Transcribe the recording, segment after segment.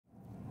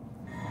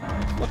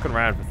looking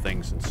around for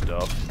things and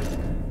stuff.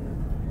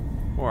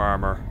 More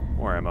armor,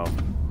 more ammo.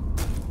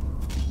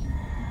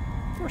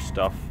 More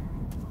stuff.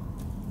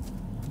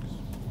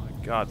 Oh my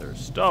god, there's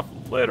stuff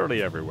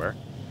literally everywhere.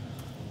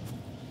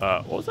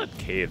 What was that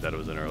cave that I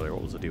was in earlier?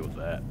 What was the deal with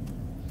that?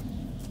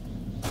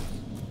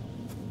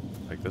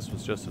 Like, this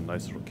was just a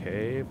nice little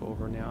cave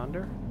over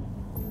yonder.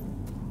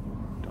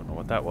 Don't know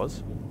what that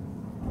was.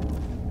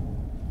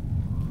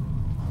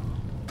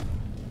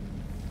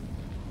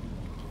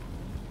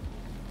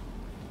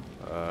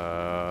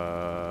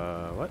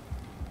 What?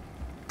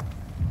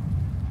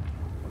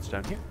 What's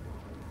down here?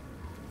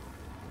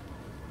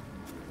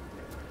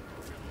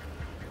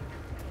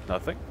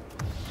 Nothing.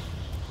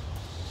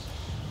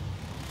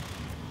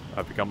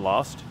 I've become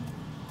lost.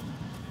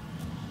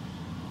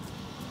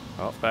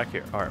 Oh, back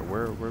here. Alright,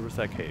 where was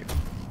that cave?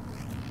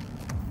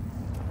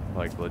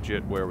 Like,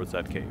 legit, where was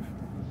that cave?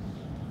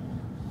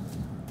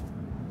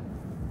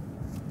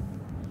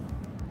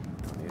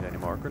 Don't need any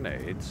more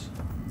grenades.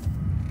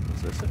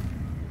 Is this it?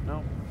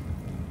 No.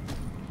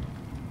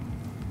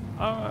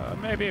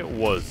 Maybe it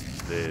was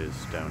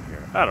this down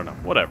here. I don't know.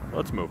 Whatever.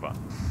 Let's move on.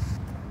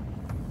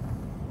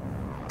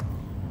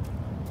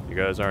 You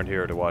guys aren't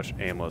here to watch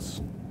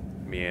aimless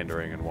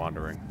meandering and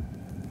wandering.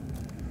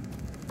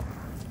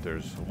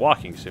 There's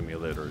walking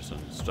simulators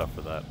and stuff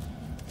for that.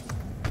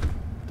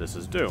 This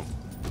is Doom.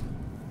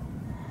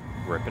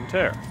 Rip and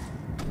tear.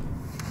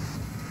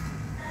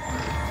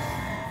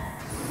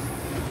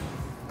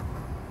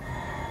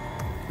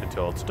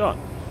 Until it's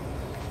done.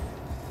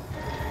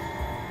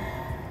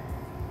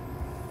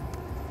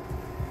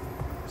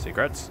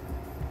 Secrets.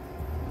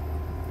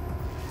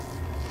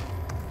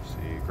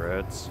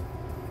 Secrets.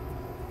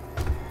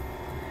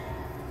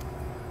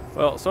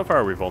 Well, so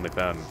far we've only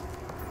found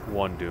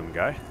one Doom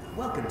guy.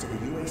 Welcome to the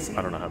UAC.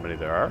 I don't know how many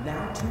there are.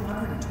 Now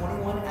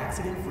 221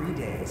 accident-free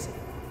days.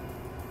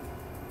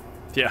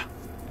 Yeah,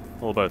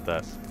 all about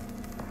that.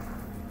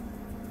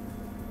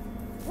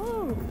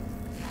 Whoa.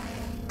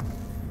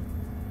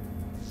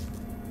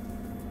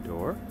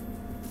 Door.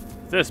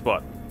 This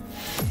button.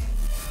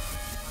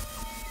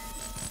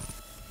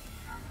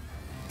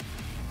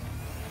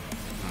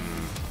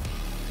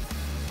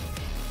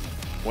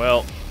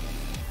 Well,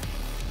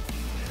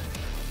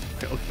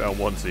 I only found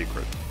one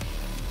secret.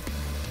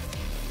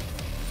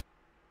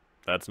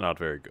 That's not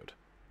very good.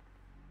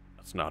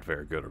 That's not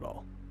very good at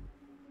all.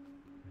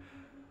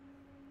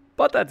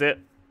 But that's it.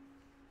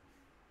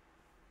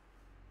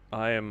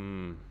 I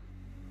am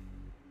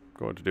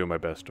going to do my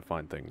best to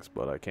find things,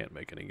 but I can't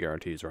make any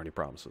guarantees or any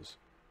promises.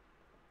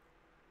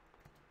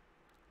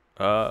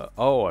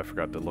 Oh, I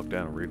forgot to look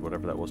down and read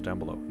whatever that was down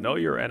below. Know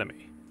your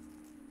enemy.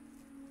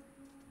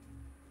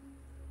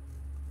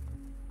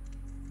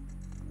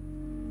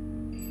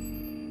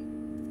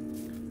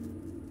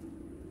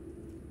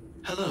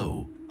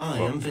 Hello, I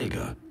am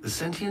Vega, the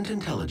sentient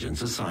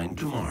intelligence assigned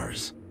to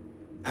Mars.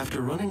 After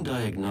running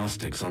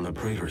diagnostics on the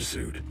Praetor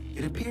suit,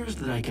 it appears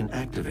that I can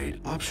activate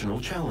optional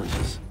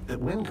challenges that,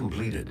 when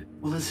completed,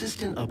 will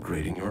assist in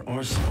upgrading your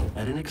arsenal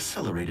at an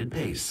accelerated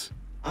pace.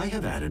 I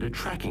have added a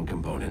tracking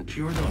component to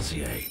your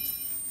dossier.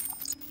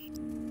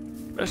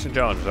 Mission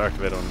challenge is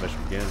activated when the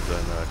mission begins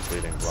and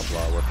completing blah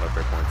blah worth my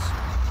breakpoints.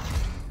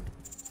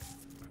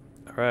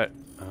 Alright.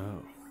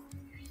 Oh.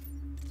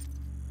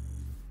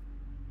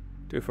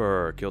 Do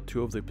for kill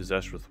 2 of the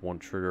possessed with 1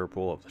 trigger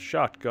pull of the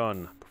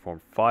shotgun.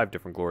 Perform 5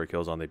 different glory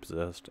kills on the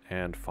possessed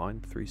and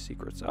find 3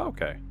 secrets. Oh,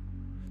 okay.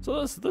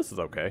 So this is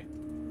okay.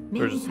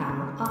 They're just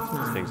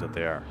things that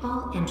they are.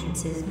 All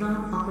entrances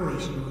not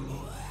operational.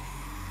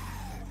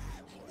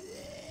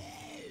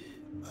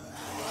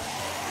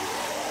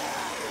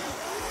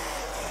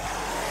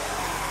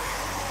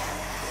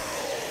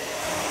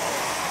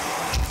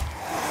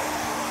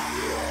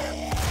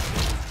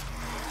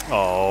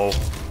 Oh.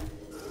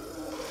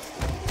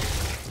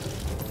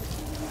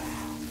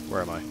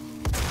 Where am I?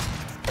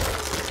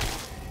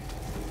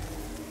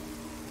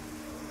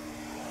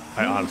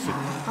 I honestly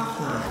don't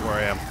know where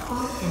I am.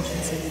 All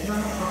entrances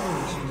not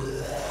operational.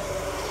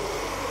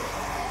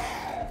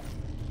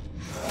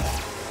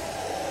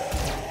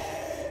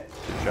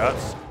 Two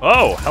shots.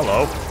 Oh,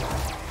 hello.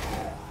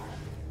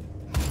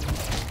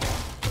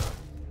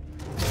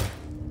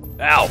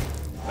 Ow.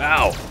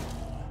 Ow.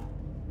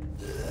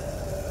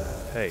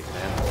 Hey,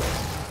 man.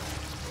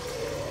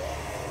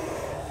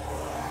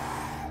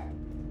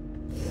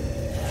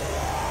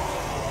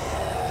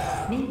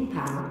 Main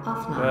power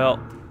offline. Well.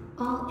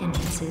 All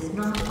entrances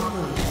not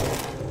operational.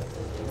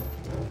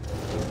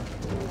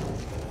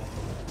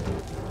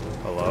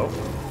 Hello?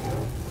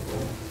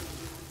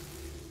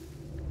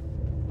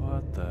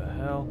 What the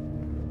hell?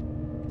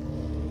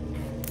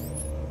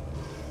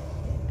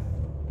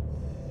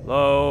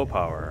 Low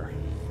power.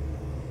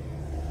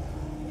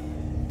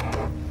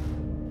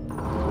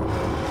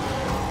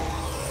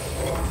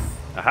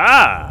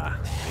 Aha!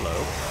 Hello.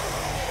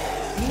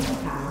 Main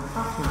power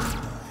offline.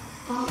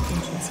 All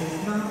entrances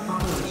not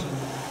operational.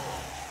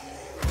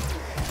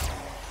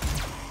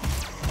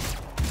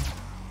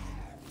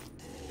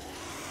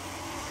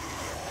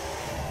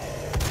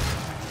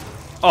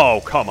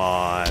 Oh, come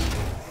on.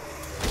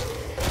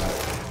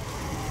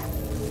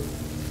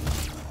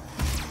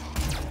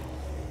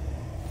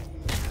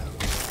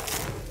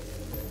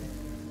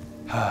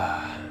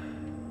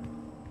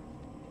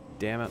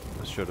 Damn it,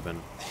 this should have been.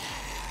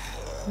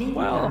 Main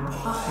Well. power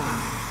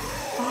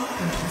offline. All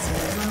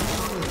entrances not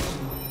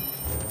operational.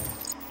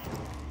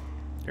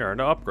 Here, an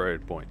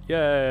upgrade point.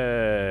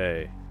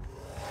 Yay!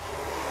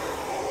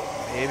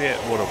 Maybe it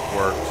would have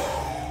worked.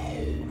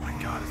 Oh my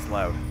god, it's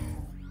loud.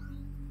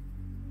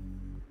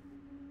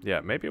 Yeah,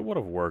 maybe it would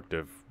have worked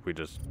if we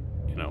just,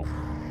 you know,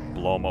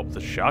 blow him up with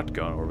a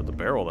shotgun over the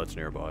barrel that's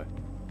nearby.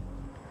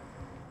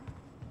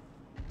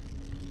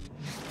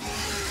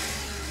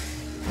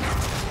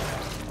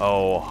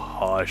 Oh,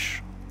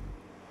 hush.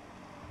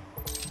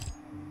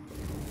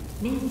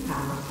 Main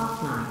power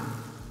offline.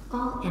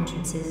 All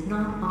entrances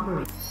not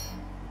operational.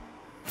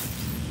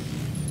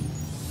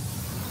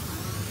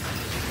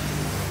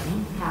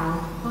 Main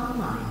power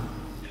online.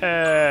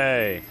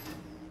 Hey!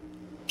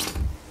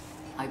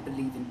 I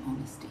believe in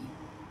honesty,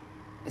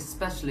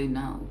 especially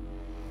now,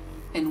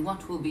 in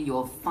what will be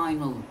your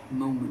final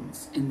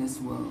moments in this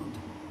world.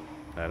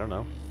 I don't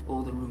know.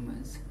 All the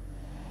rumors,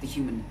 the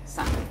human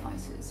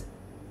sacrifices,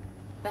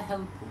 the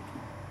hell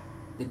portal,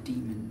 the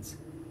demons.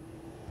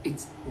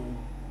 It's all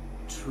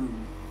true.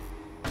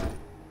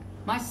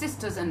 My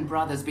sisters and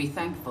brothers, be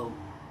thankful.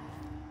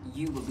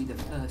 You will be the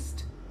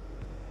first.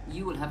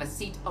 You will have a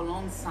seat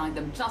alongside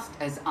them, just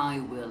as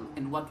I will,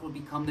 in what will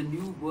become the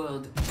new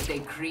world that they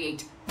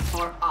create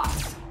for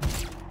us.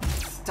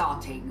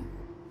 Starting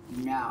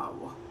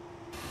now.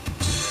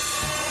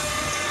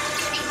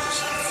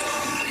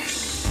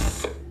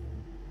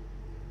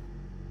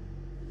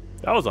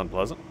 That was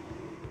unpleasant.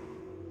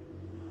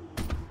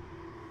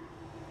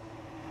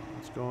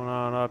 What's going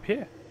on up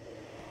here?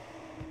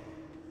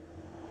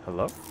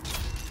 Hello?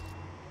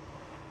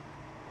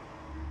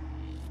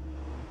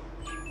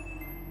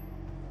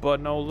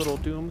 But no little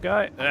Doom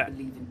guy? I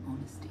believe in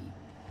honesty.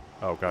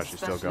 Oh gosh, she's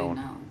still especially going.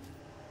 now,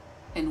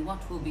 in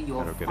what will be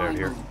your How do I get out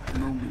here?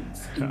 final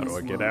moments in How this do I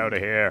world. get out of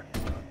here?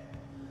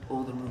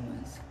 All the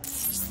rumors,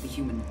 the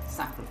human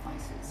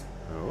sacrifices,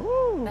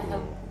 Ooh. the hell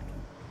portal,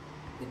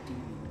 the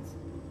demons.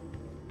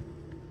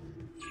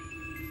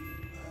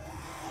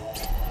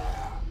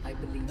 I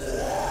believe in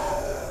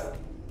that,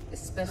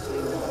 especially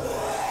now,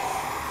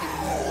 in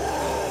what will be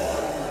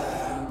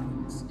your final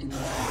moments in this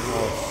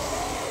world.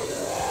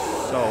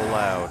 So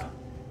loud.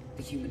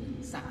 The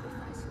human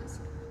sacrifices,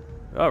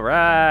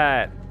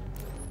 Alright.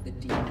 the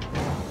demons.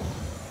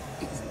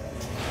 It's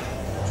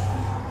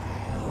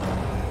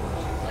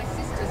my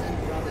sisters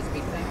and brothers, be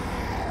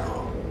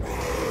thankful.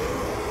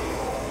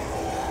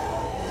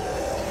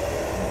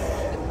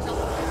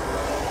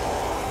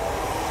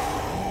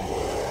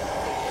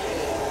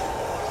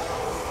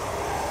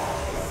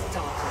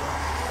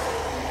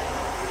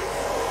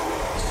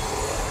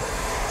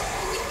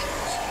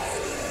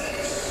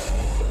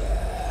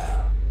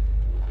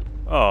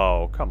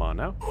 Oh, come on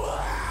now.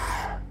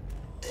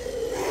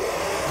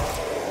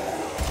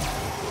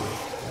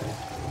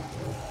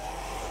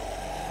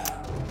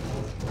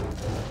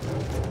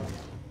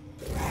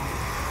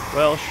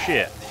 Well,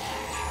 shit.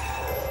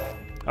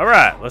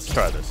 Alright, let's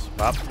try this.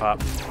 Pop, pop,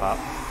 pop.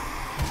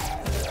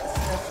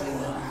 Especially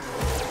now,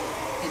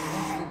 in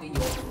what will be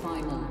your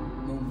final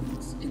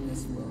moments in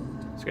this world.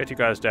 Let's get you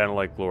guys down to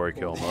like glory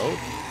kill mode.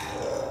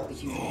 The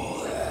human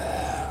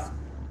sacrifices,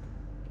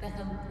 the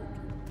hell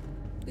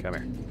portal, the Come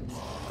here. demons.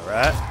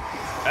 Alright.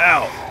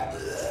 Ow!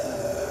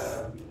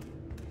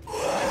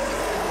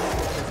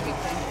 Be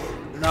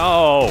thankful.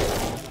 No! Be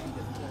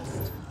the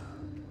first.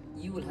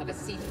 You will have a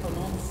seat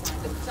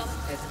alongside them,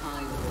 just as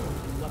I will,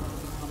 in what will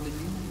become the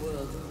new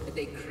world that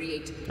they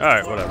create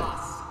Alright, for whatever.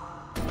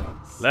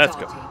 us. Let's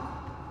go.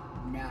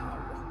 Starting now.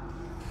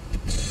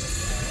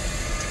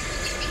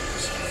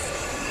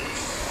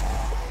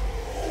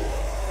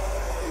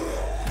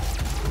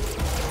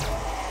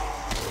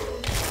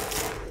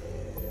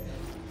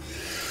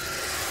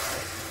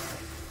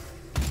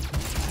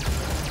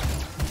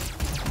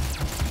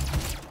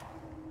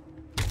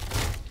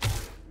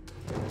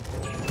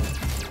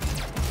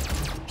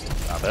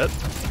 Stop it.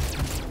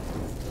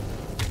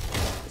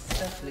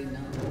 Especially now,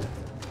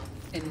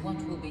 in what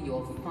will be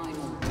your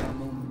final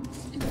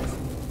moments in this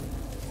world.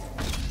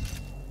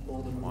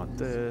 All the Want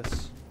rumors,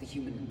 this. the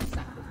human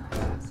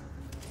sacrifices,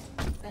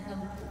 the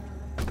hell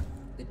portal,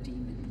 the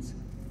demons.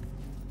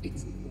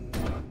 It's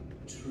all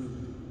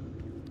true.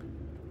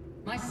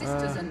 My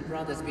sisters and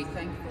brothers, be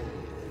thankful.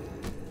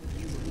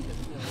 You will be the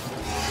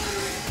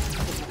first. You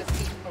will have a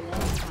seat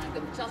alongside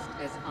them, just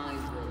as I will,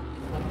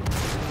 in what will be the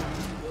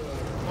new world.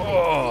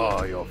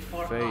 Oh, your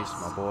For face,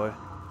 us. my boy.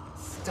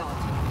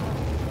 Starting.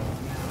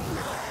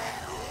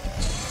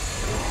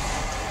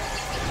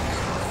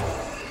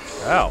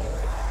 Ow.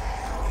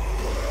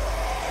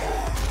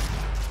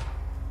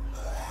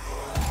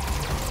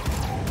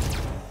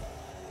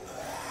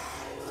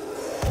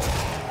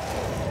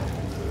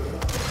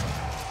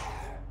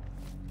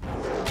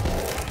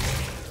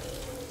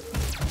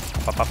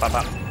 Pop, pop, pop,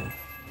 pop.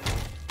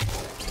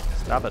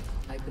 Stop it.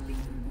 I believe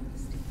in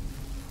honesty.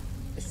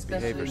 Especially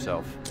Behave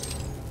yourself. now,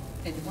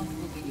 and what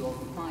will be your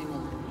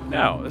final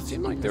Now, it moments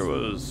seemed in like there this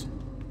was world.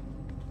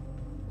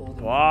 or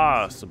the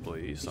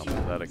Possibly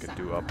something that I could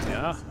do up.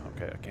 Yeah.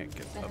 Okay, I can't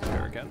get up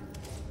there again.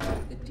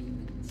 the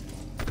demons.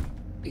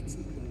 It's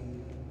all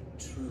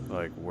true.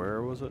 Like,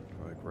 where was it?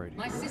 Like, right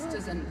My here.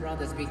 sisters and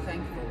brothers, be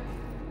thankful.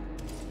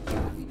 You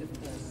will be the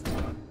first.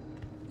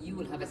 You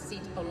will have a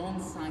seat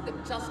alongside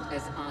them, just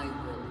as I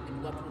will,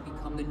 in what will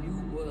become the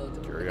new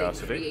world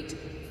Curiosity. they create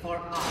for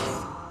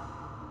us.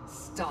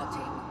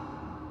 Starting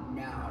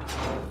now.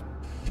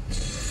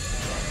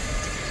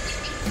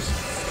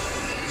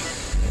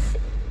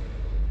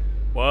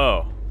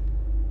 Whoa.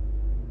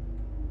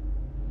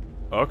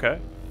 Okay.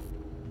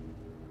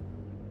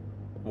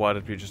 Why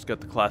did we just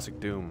get the classic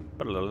Doom?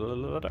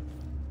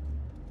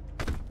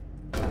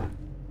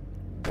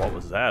 What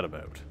was that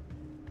about?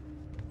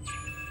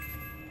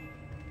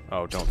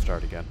 Oh, don't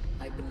start again.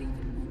 I believe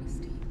in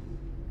honesty,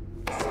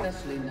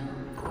 especially now.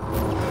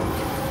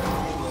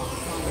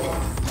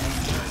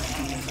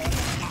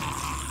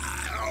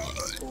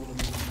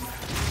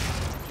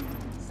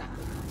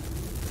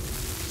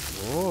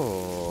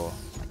 Oh.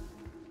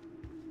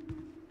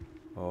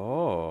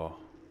 Oh.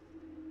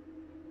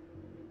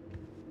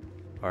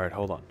 Alright,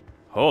 hold on.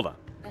 Hold on.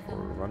 We're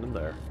running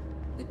there.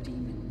 The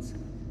demons.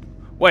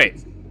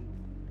 Wait.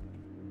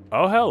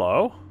 Oh,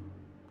 hello.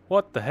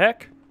 What the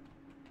heck?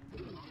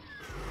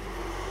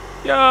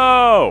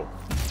 Yo!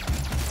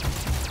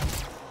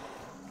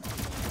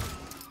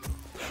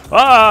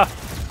 Ah!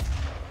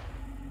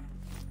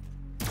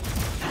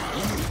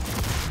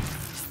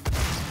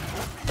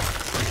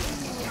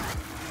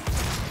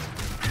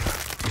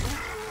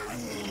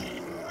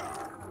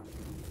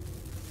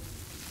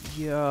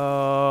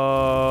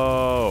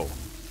 Yo!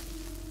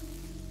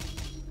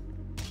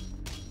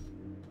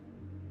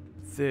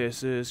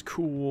 This is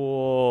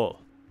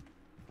cool.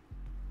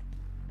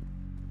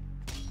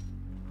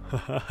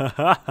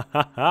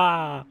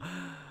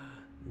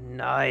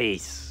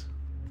 Nice.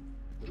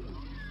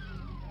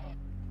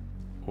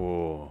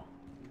 Oh,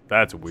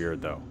 that's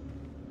weird though.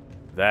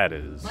 That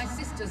is. My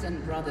sisters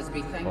and brothers,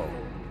 be thankful.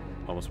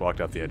 Oh, almost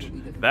walked off the edge.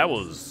 That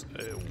was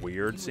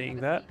weird seeing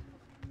that.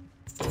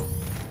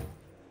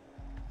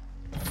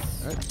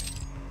 Alright.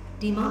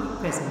 Demonic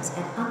presence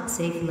at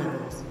unsafe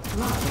levels.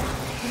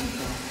 Lockdown in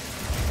effect.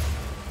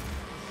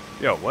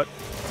 Yo, what?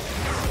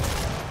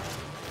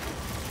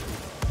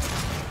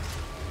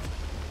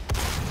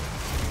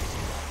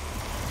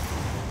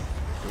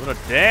 Doing a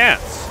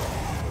dance.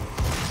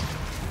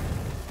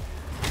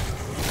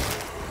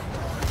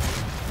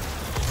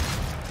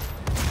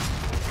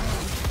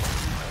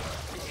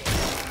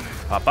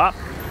 Pop up.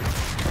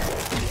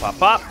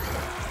 Pop up.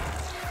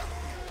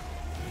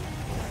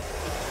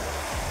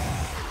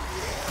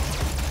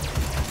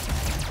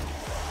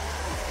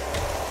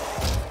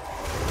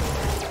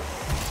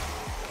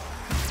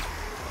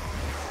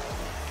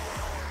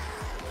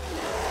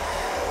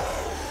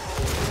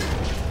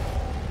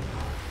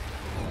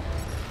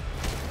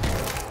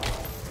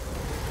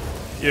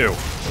 You.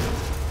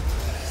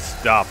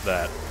 Stop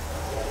that.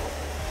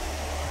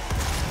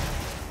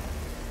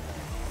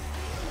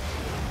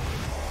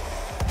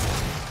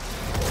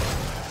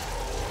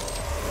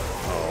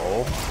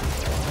 Oh.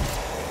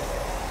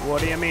 What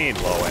do you mean,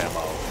 low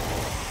ammo?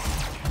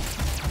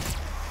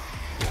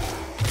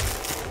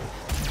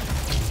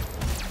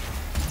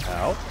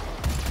 Ow.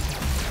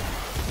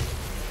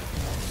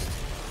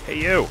 Hey,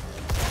 you.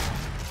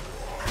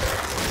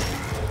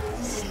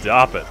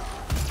 Stop it.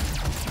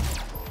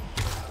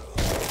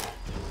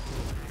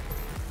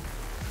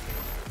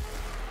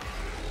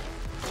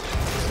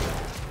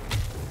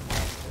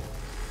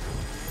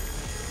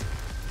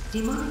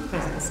 Demonic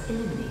presence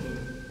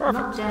eliminated.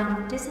 Perfect.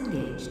 Lockdown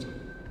disengaged.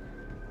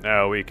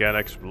 Now we can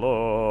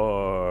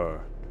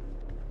explore.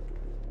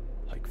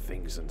 Like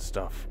things and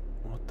stuff.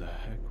 What the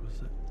heck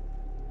was that?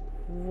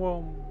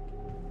 Whoa.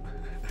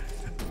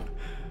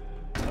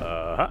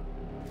 Uh-huh.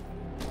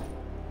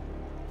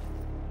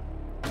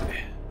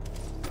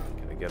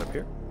 Can I get up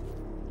here?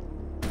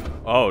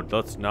 Oh,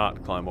 let's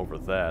not climb over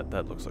that.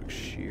 That looks like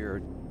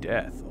sheer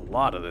death. A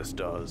lot of this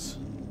does.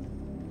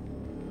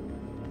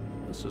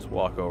 Let's just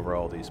walk over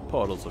all these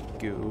puddles of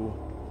goo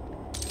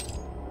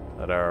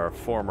that are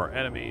former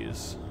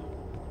enemies.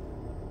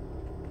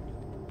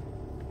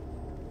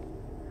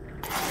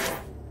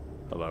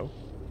 Hello.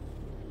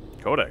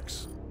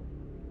 Codex.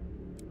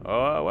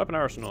 Weapon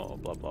arsenal.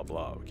 Blah, blah,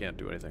 blah. We can't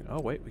do anything.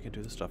 Oh, wait. We can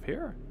do this stuff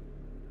here.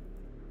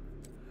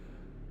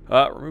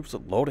 Removes the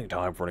loading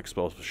time for an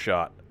explosive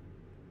shot.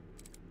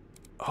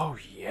 Oh,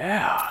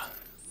 yeah.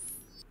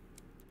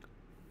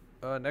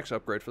 Next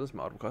upgrade for this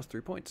mod will cost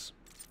 3 points.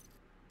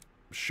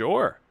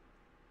 Sure.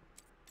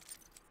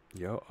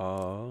 Yo,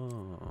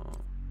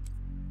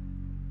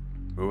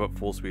 move up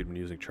full speed when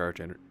using charge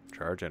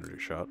energy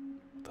shot.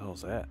 What the hell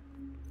is that?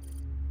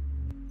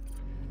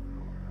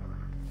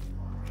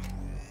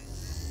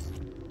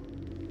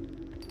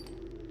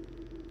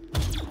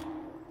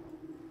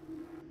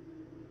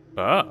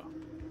 Oh.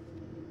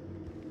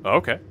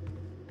 Okay.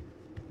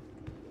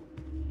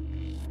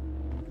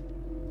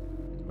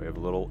 We have a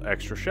little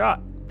extra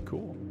shot.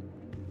 Cool.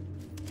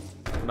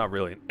 Not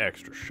really an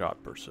extra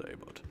shot per se,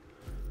 but...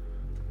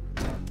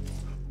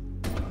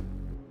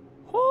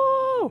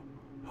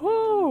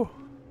 Woo!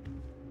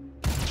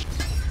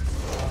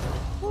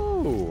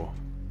 Woo!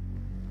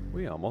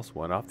 We almost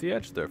went off the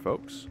edge there,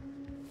 folks.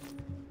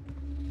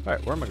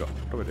 Alright, where am I going?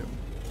 What do I do?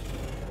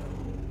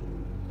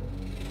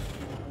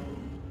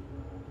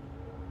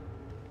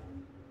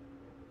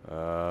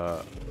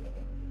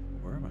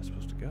 Where am I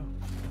supposed to go?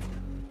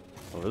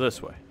 Over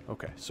this way.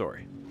 Okay,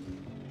 sorry.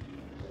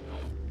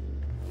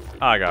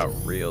 I got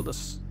real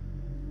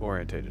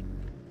disorientated.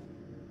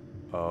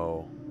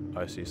 Oh,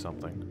 I see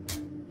something.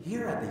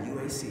 Here at the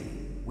UAC,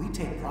 we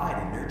take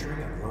pride in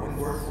nurturing a growing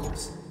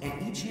workforce, and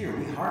each year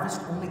we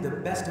harvest only the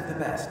best of the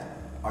best.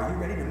 Are you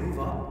ready to move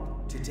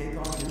up? To take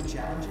on new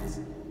challenges?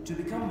 To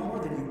become more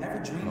than you ever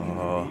dreamed you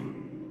could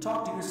be?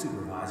 Talk to your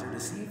supervisor to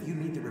see if you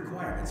meet the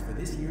requirements for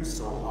this year's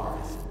soul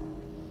harvest.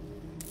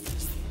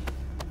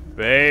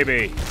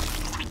 Baby!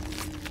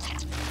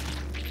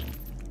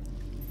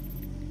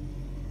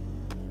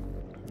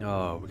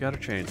 Oh, we got a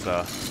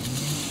chainsaw.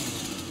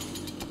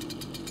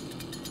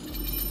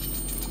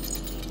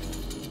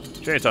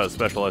 Chainsaw is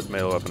specialized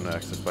melee weapon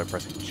accessed by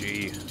pressing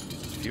G.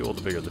 Uses fuel.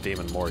 The bigger the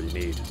demon, the more you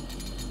need.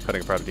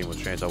 Cutting apart a demon with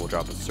chainsaw will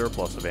drop a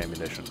surplus of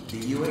ammunition.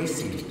 The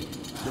UAC.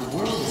 The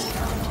world is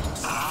counting on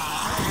us.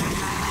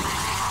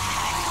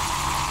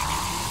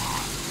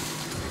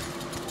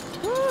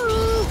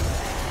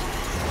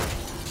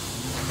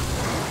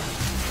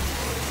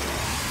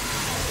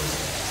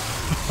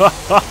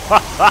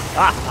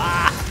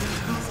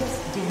 Access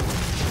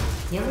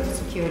denied. Yellow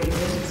security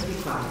clearance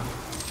required.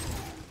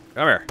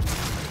 Come here.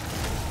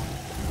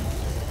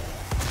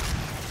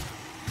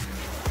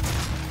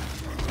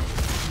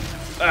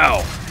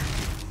 Ow!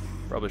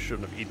 Probably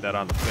shouldn't have eaten that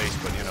on the face,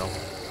 but you know.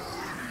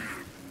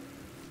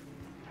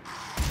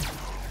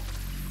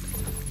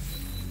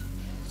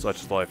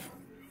 Such is life.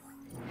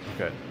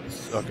 Okay.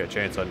 Okay,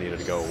 chainsaw needed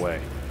to go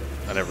away.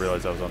 I never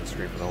realized I was on the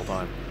screen for the whole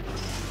time.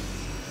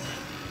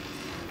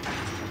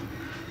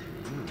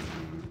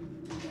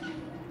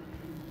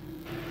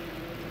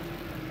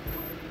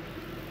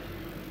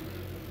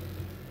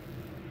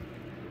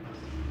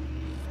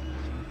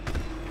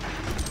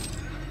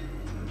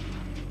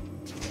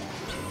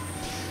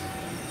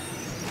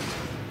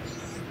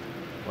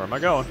 Where am I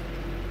going?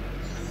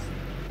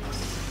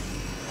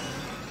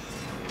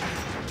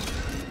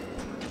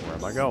 Where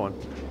am I going?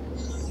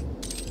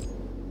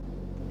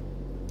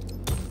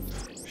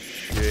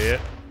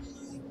 Shit.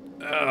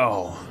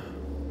 Oh.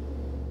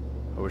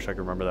 I wish I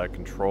could remember that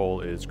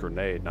control is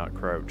grenade, not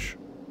crouch.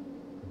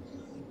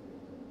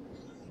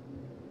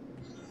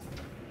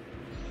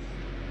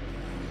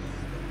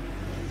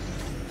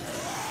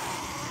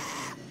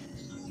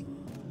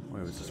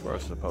 Wait, was this where I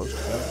was supposed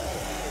to go?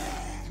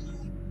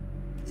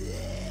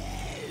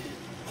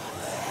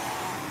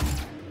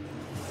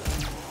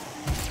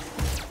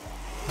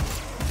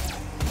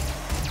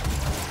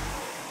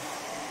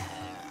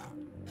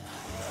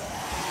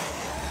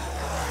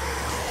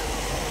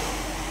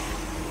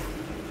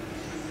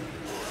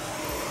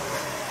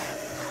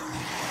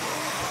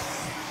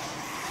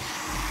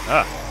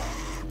 Ah.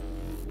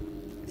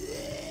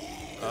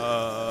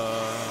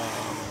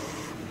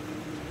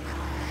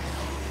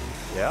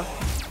 Yeah?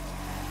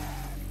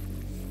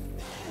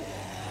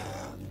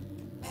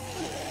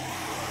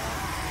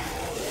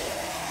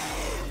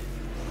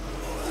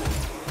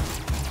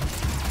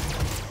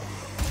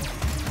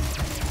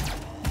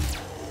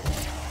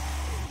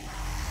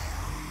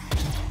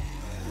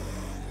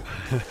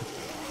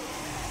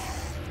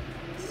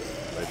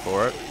 Wait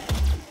for it.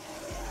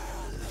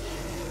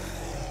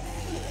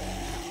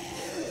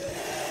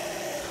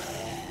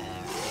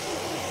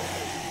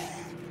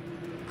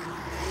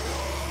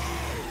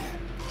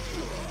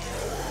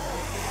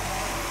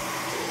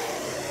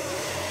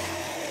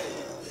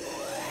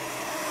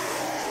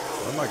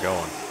 Where am I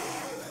going?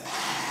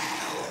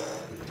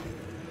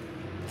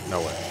 No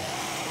way.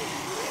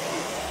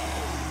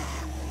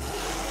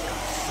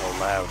 So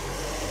loud.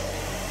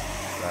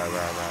 Rah,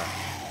 rah, rah.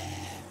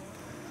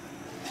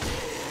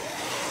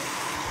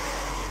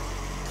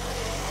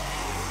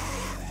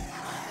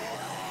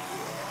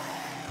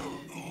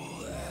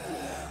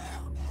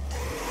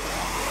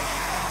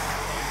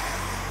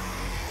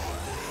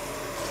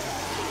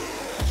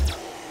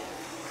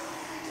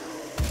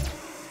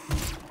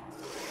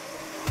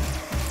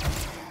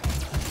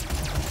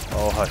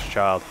 Oh, hush,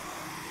 child.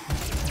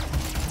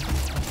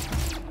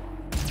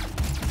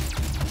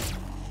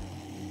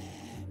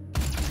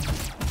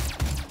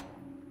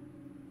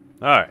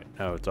 Alright,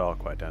 now it's all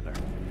quiet down there.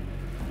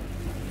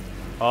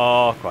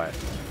 All quiet.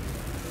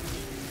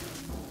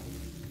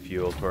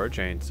 Fuel for a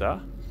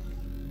chainsaw.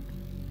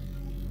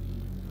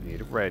 We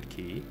need a red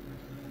key.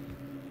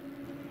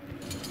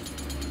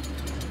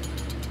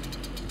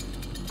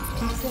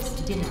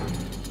 Access denied.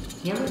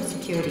 Yellow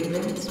security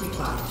clearance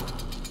required.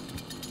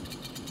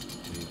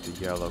 Need the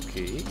yellow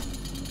key.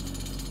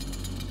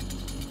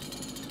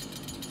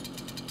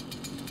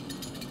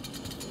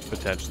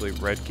 Potentially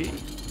red key.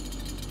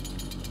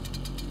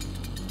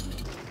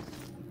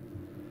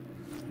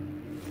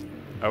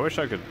 I wish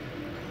I could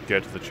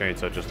get to the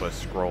chainsaw just by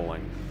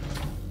scrolling.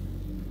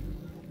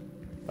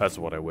 That's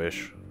what I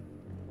wish.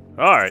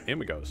 Alright, in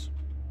we goes.